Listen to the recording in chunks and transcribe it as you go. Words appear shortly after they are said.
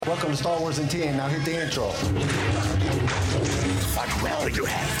Welcome to Star Wars in 10. Now hit the intro. Farewell, you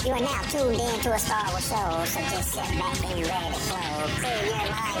have. You are now tuned in to a Star Wars show, so just sit back and ready to flow. Clear your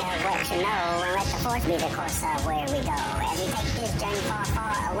mind of what you know, and let the force be the course of where we go. As we take this journey far,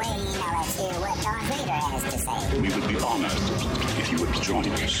 far away, now let's hear what Darth Vader has to say. We would be honored if you would join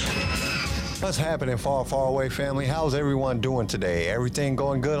us. What's happening, far, far away family? How's everyone doing today? Everything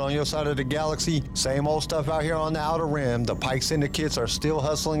going good on your side of the galaxy? Same old stuff out here on the Outer Rim. The Pike Syndicates are still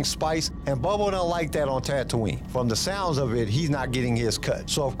hustling spice, and Bubba don't like that on Tatooine. From the sounds of it, he's not getting his cut.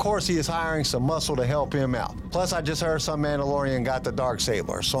 So of course he is hiring some muscle to help him out. Plus I just heard some Mandalorian got the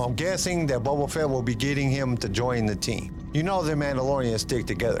Darksaber, so I'm guessing that Boba Fett will be getting him to join the team. You know the Mandalorians stick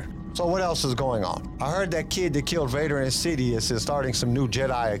together. So what else is going on? I heard that kid that killed Vader and Sidious is starting some new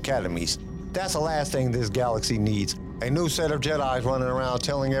Jedi academies. That's the last thing this galaxy needs. A new set of Jedis running around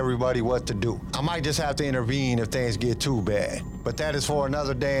telling everybody what to do. I might just have to intervene if things get too bad. But that is for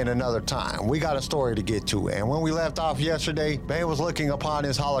another day and another time. We got a story to get to. And when we left off yesterday, Bane was looking upon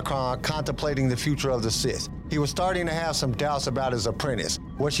his holocron, contemplating the future of the Sith. He was starting to have some doubts about his apprentice.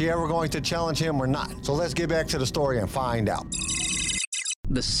 Was she ever going to challenge him or not? So let's get back to the story and find out.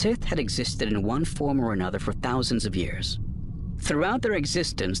 The Sith had existed in one form or another for thousands of years. Throughout their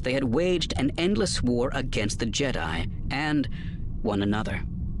existence, they had waged an endless war against the Jedi and one another.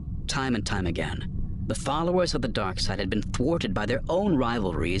 Time and time again, the followers of the dark side had been thwarted by their own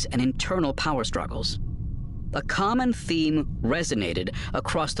rivalries and internal power struggles. A common theme resonated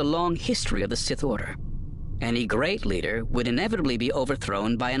across the long history of the Sith Order. Any great leader would inevitably be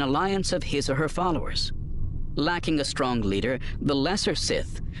overthrown by an alliance of his or her followers. Lacking a strong leader, the lesser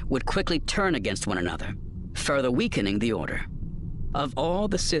Sith would quickly turn against one another, further weakening the Order. Of all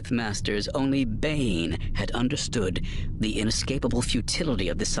the Sith Masters, only Bane had understood the inescapable futility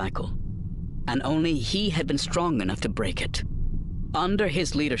of this cycle, and only he had been strong enough to break it. Under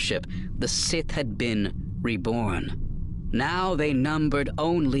his leadership, the Sith had been reborn. Now they numbered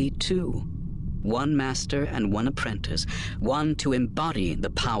only two, one master and one apprentice, one to embody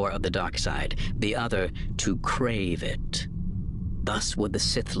the power of the dark side, the other to crave it. Thus would the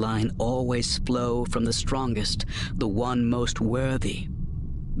Sith line always flow from the strongest, the one most worthy.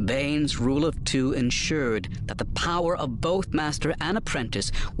 Bane's rule of two ensured that the power of both master and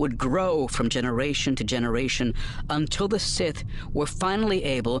apprentice would grow from generation to generation until the Sith were finally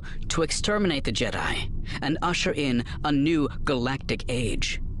able to exterminate the Jedi and usher in a new galactic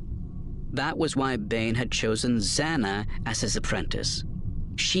age. That was why Bane had chosen Zannah as his apprentice.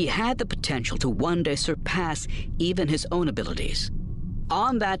 She had the potential to one day surpass even his own abilities.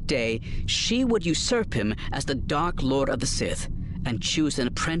 On that day, she would usurp him as the Dark Lord of the Sith and choose an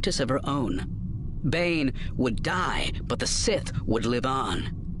apprentice of her own. Bane would die, but the Sith would live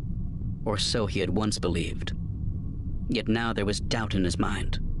on. Or so he had once believed. Yet now there was doubt in his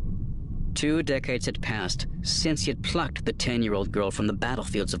mind. 2 decades had passed since he had plucked the 10-year-old girl from the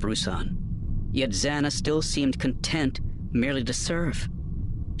battlefields of Ruusan. Yet Zannah still seemed content merely to serve.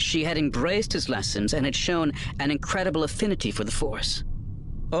 She had embraced his lessons and had shown an incredible affinity for the Force.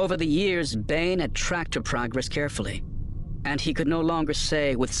 Over the years, Bane had tracked her progress carefully, and he could no longer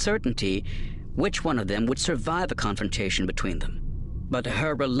say with certainty which one of them would survive a confrontation between them. But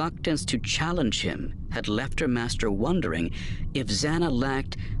her reluctance to challenge him had left her master wondering if Zannah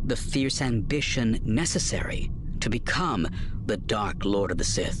lacked the fierce ambition necessary to become the Dark Lord of the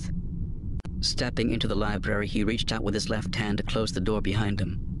Sith. Stepping into the library, he reached out with his left hand to close the door behind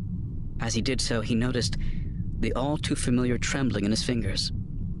him. As he did so, he noticed the all-too-familiar trembling in his fingers.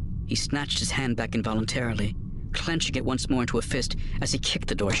 He snatched his hand back involuntarily, clenching it once more into a fist as he kicked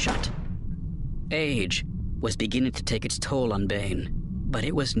the door shut. Age was beginning to take its toll on Bane, but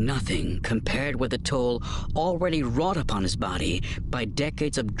it was nothing compared with the toll already wrought upon his body by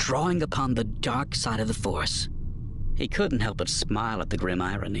decades of drawing upon the dark side of the Force. He couldn't help but smile at the grim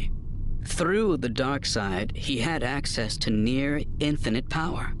irony. Through the dark side, he had access to near infinite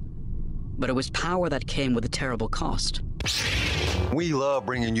power. But it was power that came with a terrible cost. We love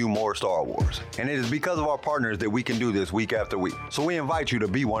bringing you more Star Wars, and it is because of our partners that we can do this week after week. So we invite you to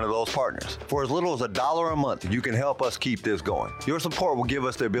be one of those partners. For as little as $1 a month, you can help us keep this going. Your support will give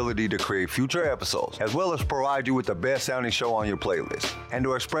us the ability to create future episodes, as well as provide you with the best sounding show on your playlist. And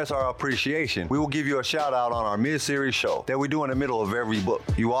to express our appreciation, we will give you a shout out on our mid-series show that we do in the middle of every book.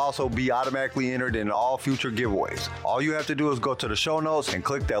 You will also be automatically entered in all future giveaways. All you have to do is go to the show notes and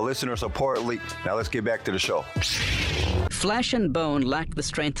click that listener support link. Now let's get back to the show. Flesh and bone lacked the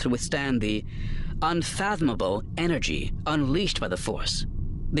strength to withstand the unfathomable energy unleashed by the Force.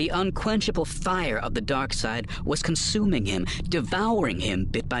 The unquenchable fire of the dark side was consuming him, devouring him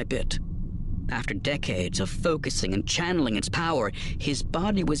bit by bit. After decades of focusing and channeling its power, his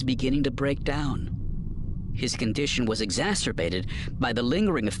body was beginning to break down. His condition was exacerbated by the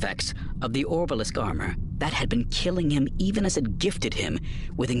lingering effects of the Orbalisk armor that had been killing him even as it gifted him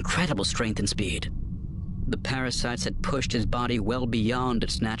with incredible strength and speed. The parasites had pushed his body well beyond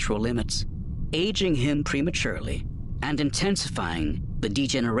its natural limits, aging him prematurely and intensifying the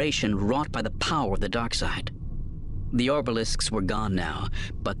degeneration wrought by the power of the dark side. The Orbalisks were gone now,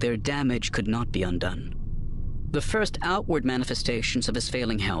 but their damage could not be undone. The first outward manifestations of his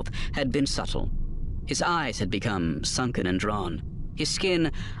failing health had been subtle. His eyes had become sunken and drawn, his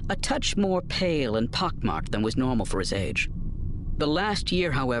skin a touch more pale and pockmarked than was normal for his age. The last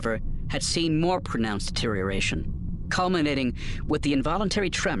year, however, had seen more pronounced deterioration, culminating with the involuntary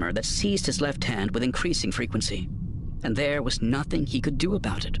tremor that seized his left hand with increasing frequency, and there was nothing he could do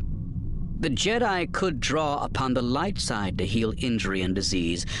about it. The Jedi could draw upon the light side to heal injury and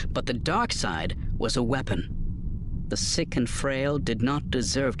disease, but the dark side was a weapon. The sick and frail did not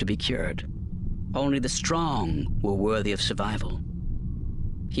deserve to be cured. Only the strong were worthy of survival.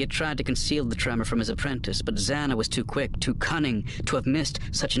 He had tried to conceal the tremor from his apprentice, but Zannah was too quick, too cunning to have missed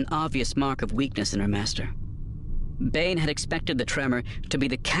such an obvious mark of weakness in her master. Bane had expected the tremor to be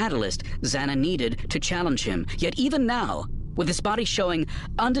the catalyst Zannah needed to challenge him, yet even now, with his body showing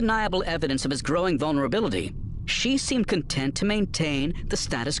undeniable evidence of his growing vulnerability, she seemed content to maintain the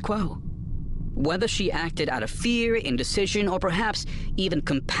status quo. Whether she acted out of fear, indecision, or perhaps even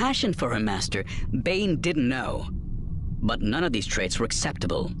compassion for her master, Bane didn't know. But none of these traits were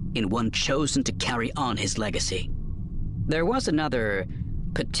acceptable in one chosen to carry on his legacy. There was another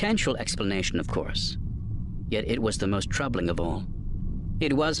potential explanation, of course, yet it was the most troubling of all.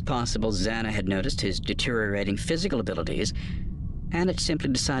 It was possible Zannah had noticed his deteriorating physical abilities and had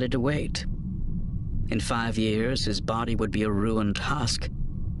simply decided to wait. In 5 years, his body would be a ruined husk,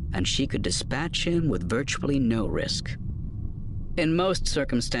 and she could dispatch him with virtually no risk. In most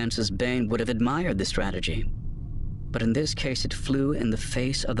circumstances, Bane would have admired this strategy, but in this case it flew in the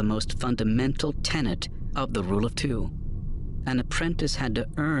face of the most fundamental tenet of the Rule of Two. An apprentice had to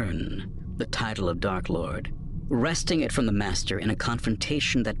earn the title of Dark Lord, wresting it from the master in a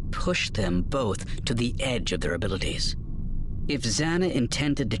confrontation that pushed them both to the edge of their abilities. If Zannah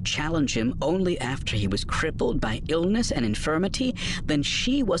intended to challenge him only after he was crippled by illness and infirmity, then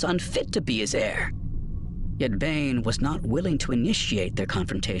she was unfit to be his heir. Yet Bane was not willing to initiate their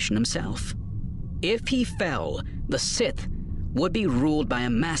confrontation himself. If he fell, the Sith would be ruled by a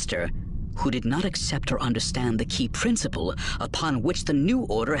master who did not accept or understand the key principle upon which the New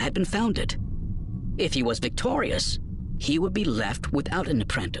Order had been founded. If he was victorious, he would be left without an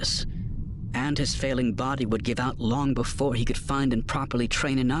apprentice, and his failing body would give out long before he could find and properly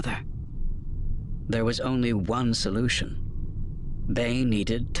train another. There was only one solution. Bane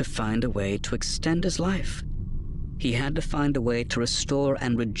needed to find a way to extend his life. He had to find a way to restore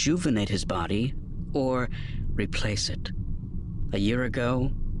and rejuvenate his body, or replace it. A year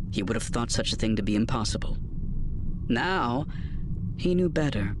ago, he would have thought such a thing to be impossible. Now, he knew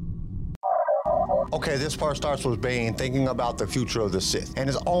better. Okay, this part starts with Bane thinking about the future of the Sith and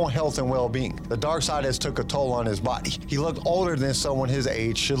his own health and well-being. The dark side has took a toll on his body. He looked older than someone his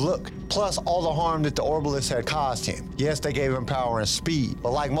age should look. Plus, all the harm that the Orbalisks had caused him. Yes, they gave him power and speed,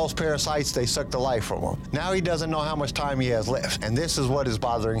 but like most parasites, they sucked the life from him. Now he doesn't know how much time he has left, and this is what is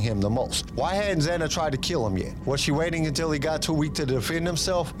bothering him the most. Why hadn't Zannah tried to kill him yet? Was she waiting until he got too weak to defend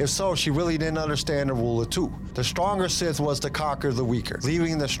himself? If so, she really didn't understand the Rule of Two. The stronger Sith was to conquer the weaker,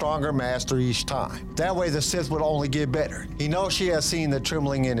 leaving the stronger master each time. That way the Sith would only get better. He knows she has seen the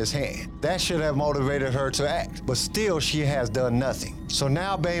trembling in his hand. That should have motivated her to act, but still she has done nothing. So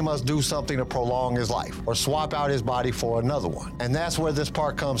now Bane must do something to prolong his life, or swap out his body for another one. And that's where this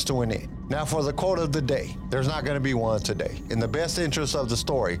part comes to an end. Now for the quote of the day, there's not going to be one today. In the best interest of the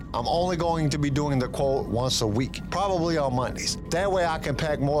story, I'm only going to be doing the quote once a week, probably on Mondays. That way I can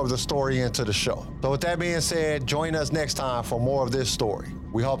pack more of the story into the show. So with that being said, join us next time for more of this story.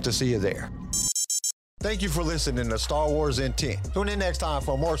 We hope to see you there. Thank you for listening to Star Wars in 10. Tune in next time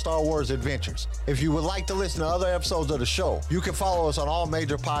for more Star Wars adventures. If you would like to listen to other episodes of the show, you can follow us on all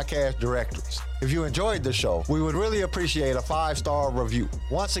major podcast directories. If you enjoyed the show, we would really appreciate a 5-star review.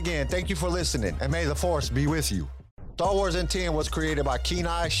 Once again, thank you for listening, and may the Force be with you. Star Wars in 10 was created by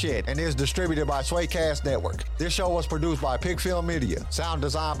Kenai Shed and is distributed by Swaycast Network. This show was produced by Pigfield Media, sound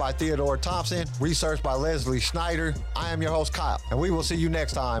designed by Theodore Thompson, research by Leslie Schneider. I am your host, Kyle, and we will see you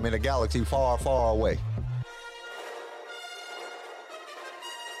next time in a galaxy far, far away.